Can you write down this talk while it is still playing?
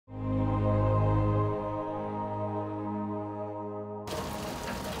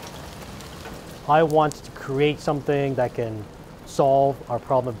I want to create something that can solve our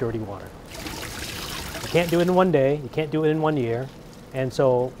problem of dirty water. You can't do it in one day, you can't do it in 1 year. And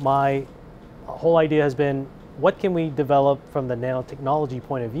so my whole idea has been, what can we develop from the nanotechnology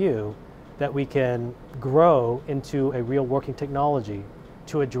point of view that we can grow into a real working technology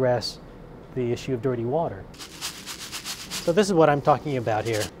to address the issue of dirty water? So this is what I'm talking about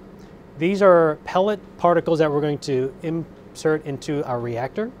here. These are pellet particles that we're going to insert into our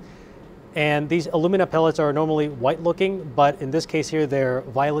reactor. And these alumina pellets are normally white looking, but in this case here they're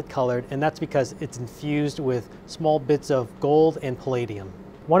violet colored, and that's because it's infused with small bits of gold and palladium.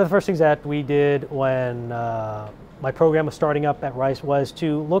 One of the first things that we did when my program was starting up at Rice was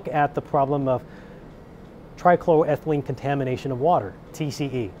to look at the problem of trichloroethylene contamination of water,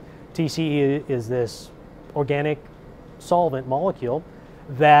 TCE. TCE is this organic solvent molecule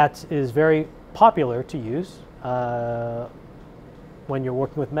that is very popular to use when you're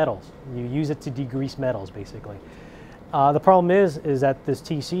working with metals. You use it to degrease metals, basically. The problem is that this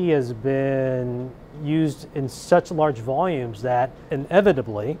TCE has been used in such large volumes that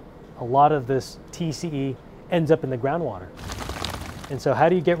inevitably a lot of this TCE ends up in the groundwater. And so how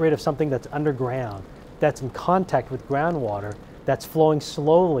do you get rid of something that's underground, that's in contact with groundwater, that's flowing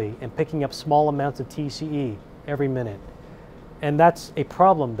slowly and picking up small amounts of TCE every minute? And that's a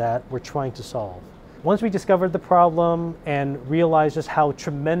problem that we're trying to solve. Once we discovered the problem and realized just how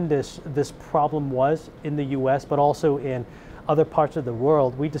tremendous this problem was in the US, but also in other parts of the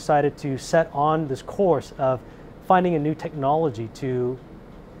world, we decided to set on this course of finding a new technology to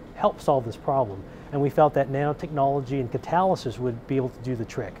help solve this problem. And we felt that nanotechnology and catalysis would be able to do the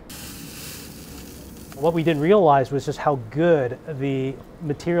trick. What we didn't realize was just how good the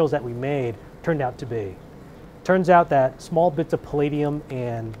materials that we made turned out to be. Turns out that small bits of palladium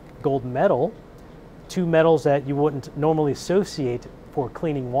and gold metal, two metals that you wouldn't normally associate for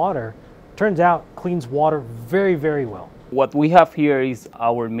cleaning water, turns out cleans water very, very well. What we have here is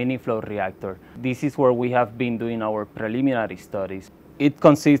our mini flow reactor. This is where we have been doing our preliminary studies. It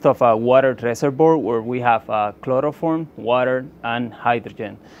consists of a water reservoir where we have chloroform, water, and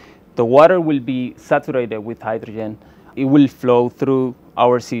hydrogen. The water will be saturated with hydrogen. It will flow through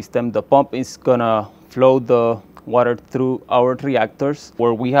our system. The pump is gonna flow the water through our reactors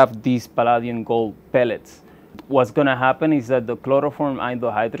where we have these palladium gold pellets. What's going to happen is that the chloroform and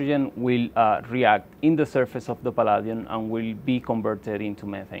the hydrogen will react in the surface of the palladium and will be converted into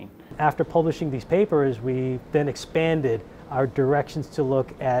methane. After publishing these papers, we then expanded our directions to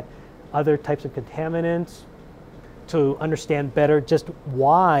look at other types of contaminants, to understand better just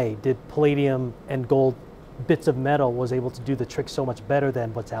why did palladium and gold bits of metal was able to do the trick so much better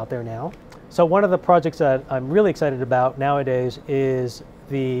than what's out there now. So one of the projects that I'm really excited about nowadays is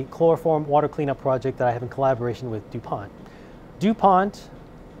the chloroform water cleanup project that I have in collaboration with DuPont. DuPont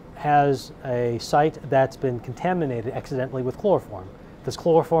has a site that's been contaminated accidentally with chloroform. This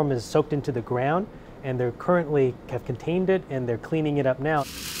chloroform is soaked into the ground, and they're currently have contained it and they're cleaning it up now.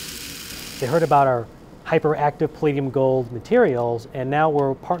 They heard about our hyperactive palladium gold materials, and now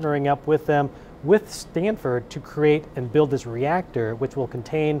we're partnering up with them with Stanford to create and build this reactor which will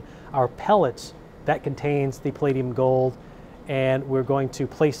contain our pellets that contains the palladium gold, and we're going to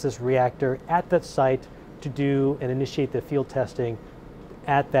place this reactor at that site to do and initiate the field testing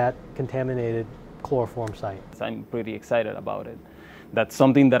at that contaminated chloroform site. I'm pretty excited about it. That's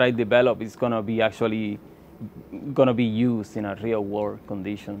something that I developed is going to be actually going to be used in a real world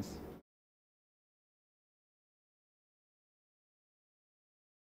conditions.